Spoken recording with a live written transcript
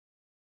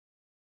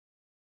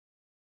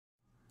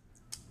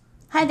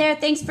Hi there,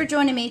 thanks for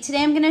joining me.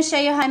 Today I'm going to show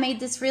you how I made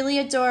this really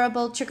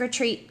adorable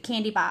trick-or-treat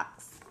candy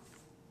box.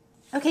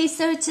 Okay,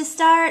 so to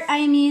start I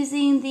am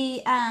using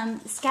the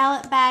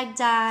scallop bag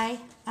die,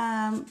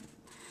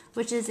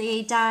 which is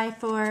a die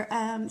for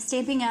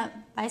Stampin' Up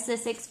by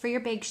Sussex for your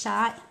Big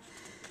Shot.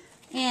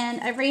 And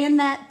I ran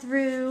that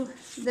through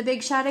the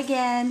Big Shot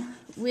again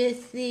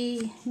with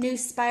the new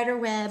spider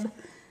web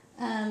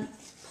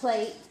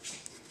plate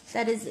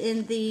that is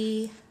in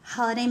the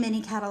Holiday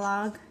Mini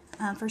Catalog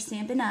for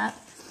Stampin' Up.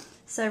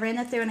 So I ran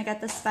that through and I got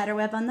the spider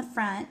web on the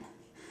front.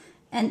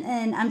 And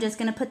then I'm just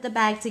going to put the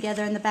bag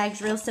together, and the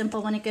bag's real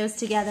simple when it goes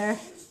together.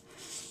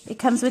 It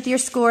comes with your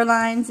score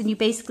lines, and you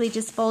basically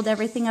just fold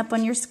everything up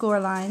on your score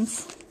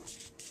lines.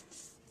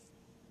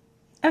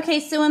 Okay,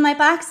 so when my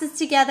box is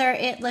together,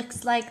 it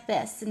looks like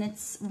this, and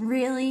it's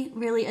really,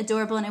 really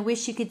adorable, and I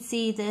wish you could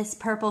see this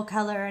purple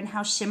color and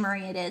how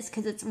shimmery it is,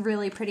 because it's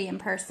really pretty in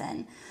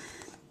person.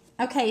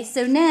 Okay,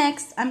 so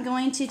next I'm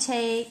going to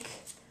take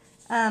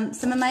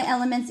some of my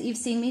elements that you've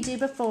seen me do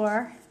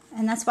before,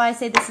 and that's why I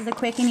say this is a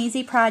quick and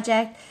easy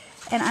project.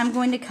 And I'm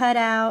going to cut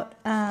out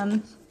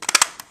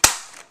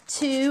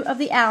 2 of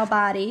the owl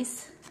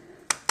bodies,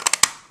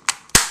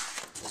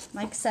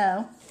 like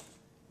so.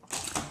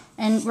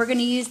 And we're going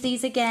to use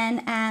these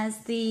again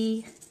as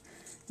the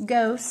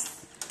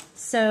ghosts.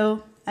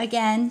 So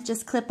again,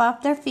 just clip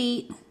off their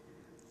feet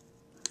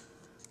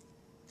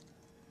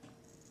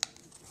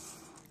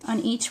on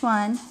each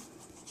one.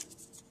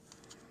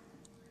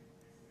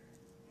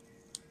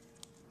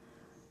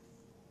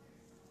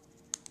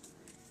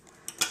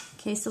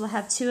 Okay, so we'll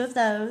have 2 of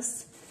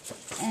those.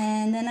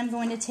 And then I'm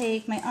going to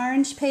take my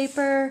orange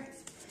paper,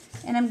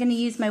 and I'm going to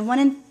use my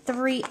 1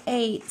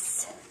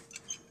 3/8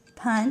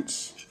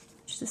 punch,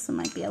 which this one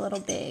might be a little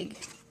big.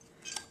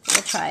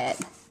 We'll try it.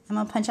 I'm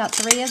going to punch out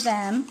 3 of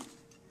them.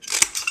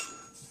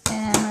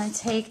 And I'm going to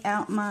take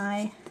out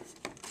my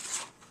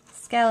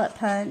scallop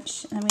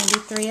punch, and I'm going to do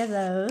 3 of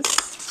those.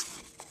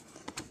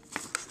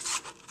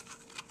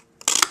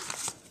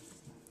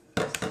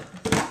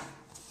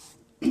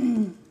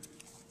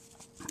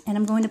 And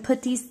I'm going to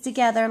put these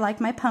together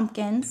like my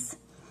pumpkins.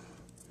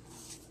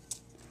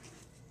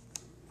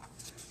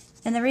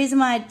 And the reason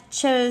why I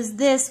chose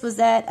this was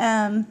that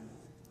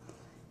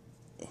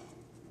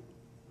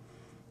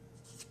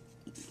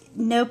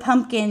no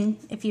pumpkin,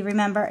 if you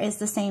remember, is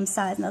the same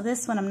size. Now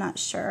this one I'm not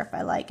sure if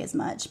I like as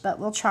much, but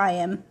we'll try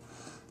him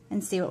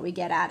and see what we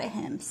get out of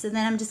him. So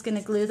then I'm just going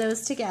to glue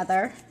those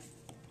together.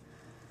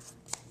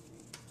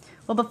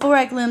 Well, before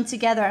I glue them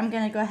together, I'm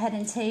going to go ahead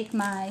and take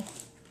my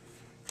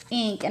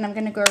ink, and I'm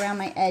going to go around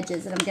my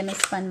edges, and I'm going to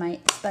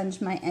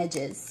sponge my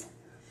edges.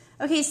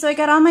 Okay, so I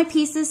got all my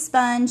pieces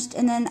sponged,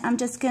 and then I'm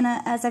just going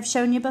to, as I've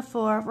shown you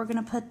before, we're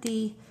going to put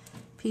the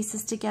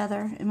pieces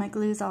together, and my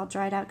glue's all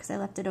dried out because I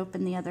left it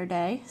open the other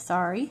day.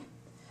 Sorry.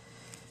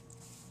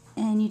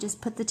 And you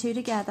just put the 2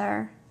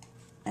 together,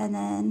 and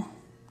then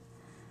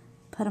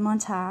put them on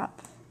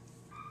top,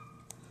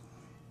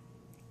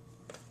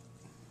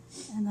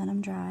 and let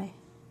them dry.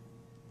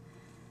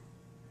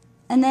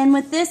 And then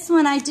with this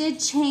one, I did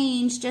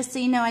change, just so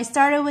you know, I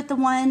started with the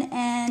 1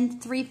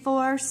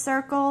 3/4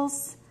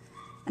 circles,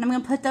 and I'm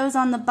going to put those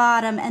on the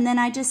bottom, and then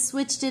I just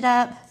switched it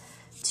up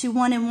to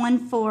 1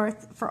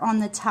 1/4 for on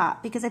the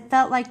top, because I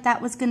felt like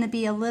that was going to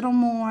be a little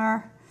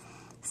more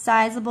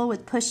sizable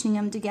with pushing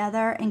them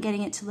together and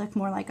getting it to look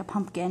more like a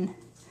pumpkin,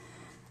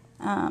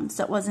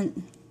 so it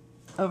wasn't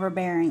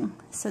overbearing.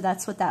 So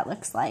that's what that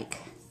looks like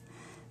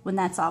when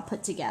that's all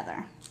put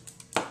together.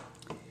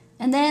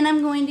 And then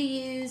I'm going to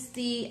use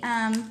the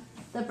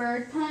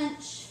bird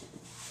punch,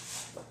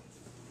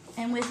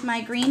 and with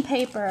my green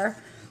paper,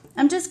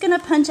 I'm just going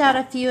to punch out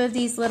a few of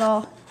these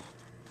little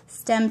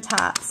stem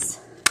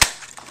tops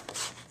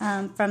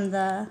from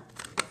the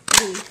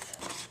leaf.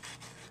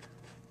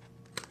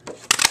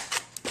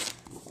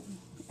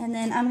 And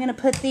then I'm going to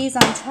put these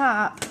on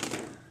top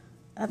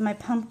of my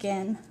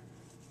pumpkin.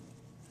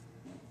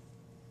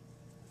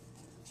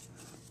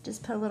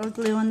 Just put a little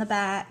glue on the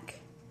back.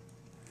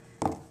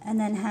 And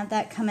then have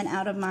that coming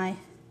out of my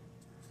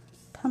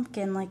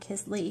pumpkin like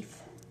his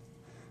leaf,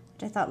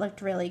 which I thought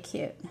looked really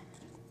cute.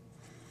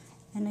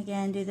 And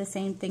again, do the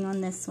same thing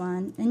on this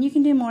one. And you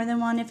can do more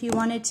than one if you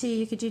wanted to.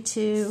 You could do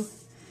 2.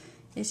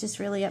 It's just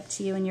really up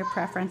to you and your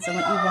preference and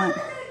what you want.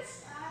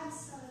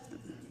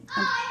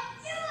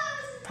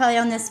 Probably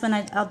on this one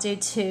I'll do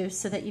 2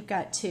 so that you've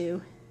got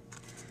 2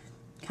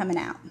 coming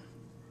out.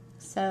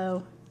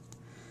 So,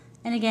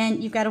 and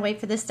again, you've got to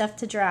wait for this stuff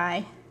to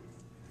dry.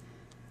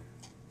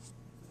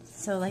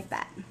 So like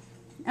that.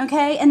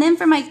 Okay, and then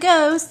for my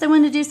ghost, I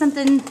want to do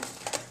something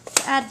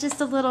to add just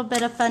a little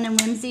bit of fun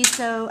and whimsy.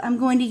 So I'm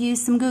going to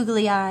use some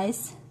googly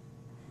eyes,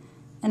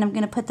 and I'm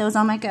going to put those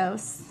on my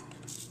ghosts.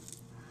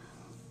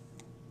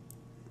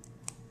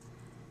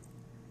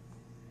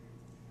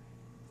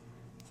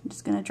 I'm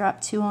just going to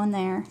drop 2 on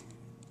there.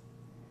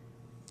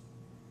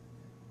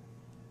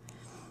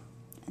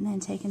 And then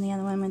taking the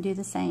other one, I'm going to do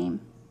the same.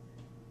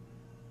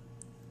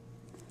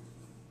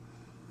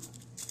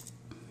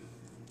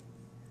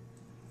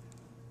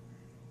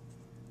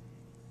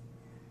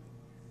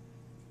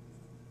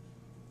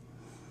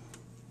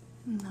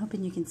 I'm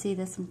hoping you can see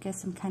this. I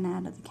guess I'm kind of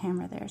out of the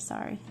camera there,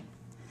 sorry.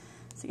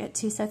 So I got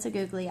 2 sets of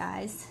googly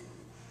eyes.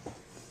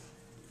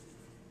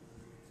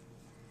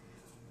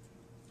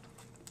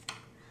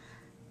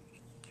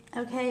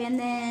 Okay, and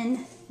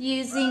then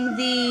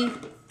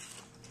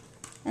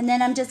and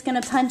then I'm just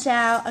going to punch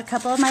out a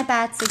couple of my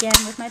bats again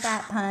with my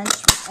bat punch,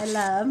 which I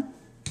love.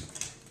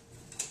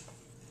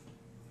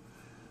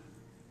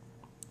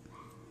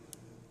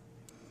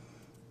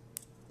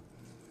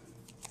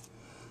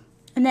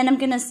 And then I'm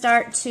going to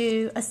start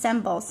to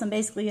assemble. So I'm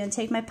basically going to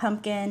take my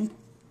pumpkin,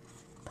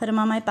 put him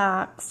on my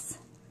box,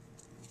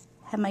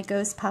 have my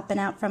ghost popping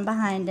out from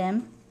behind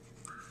him.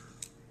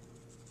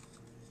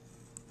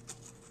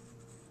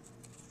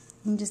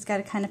 You just got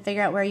to kind of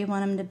figure out where you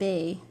want him to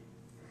be.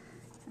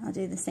 I'll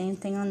do the same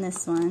thing on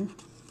this one.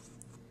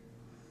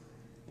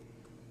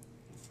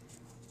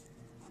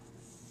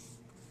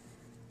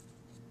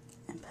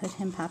 And put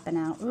him popping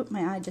out. Oop,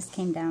 my eye just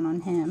came down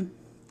on him.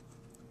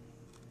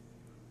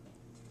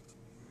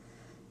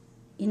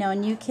 You know,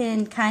 and you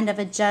can kind of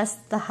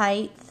adjust the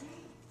height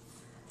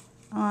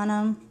on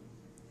them.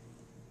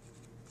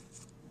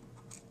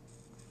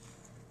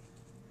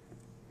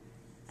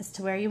 As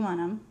to where you want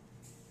them.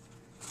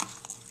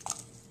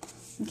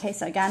 Okay,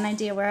 so I got an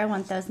idea where I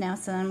want those now,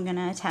 so I'm going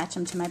to attach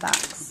them to my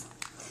box.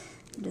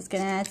 I'm just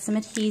going to add some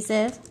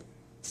adhesive.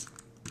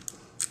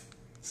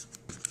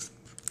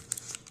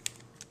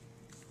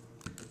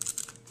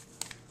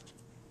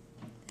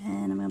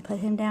 And I'm going to put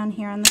him down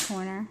here on the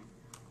corner.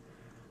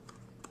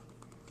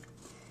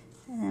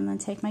 And I'm going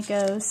to take my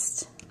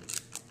ghost.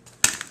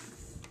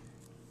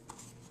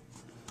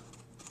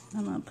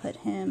 I'm going to put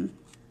him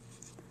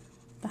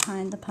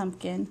behind the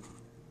pumpkin,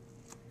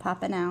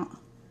 popping out.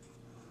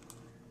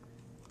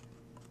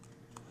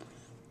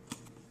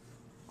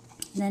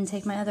 And then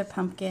take my other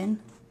pumpkin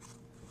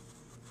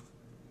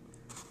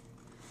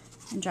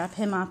and drop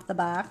him off the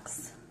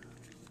box.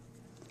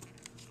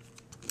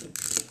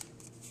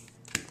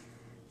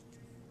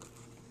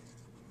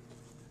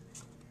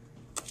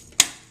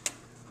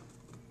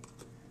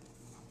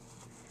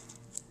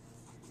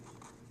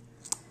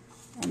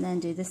 And then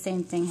do the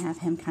same thing, have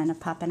him kind of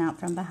popping out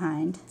from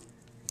behind.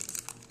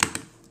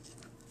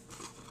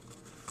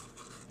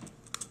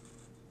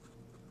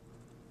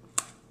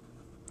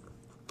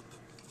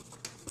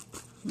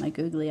 My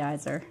googly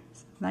eyes are,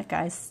 that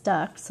guy's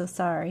stuck, so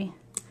sorry.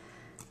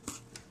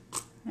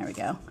 There we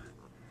go.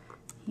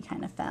 He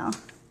kind of fell.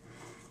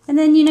 And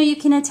then, you know, you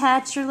can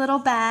attach your little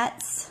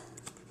bats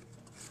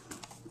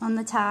on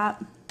the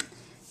top.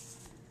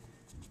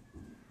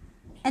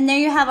 And there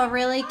you have a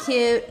really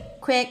cute,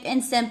 quick,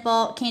 and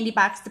simple candy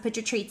box to put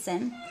your treats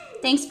in.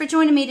 Thanks for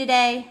joining me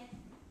today.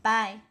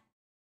 Bye.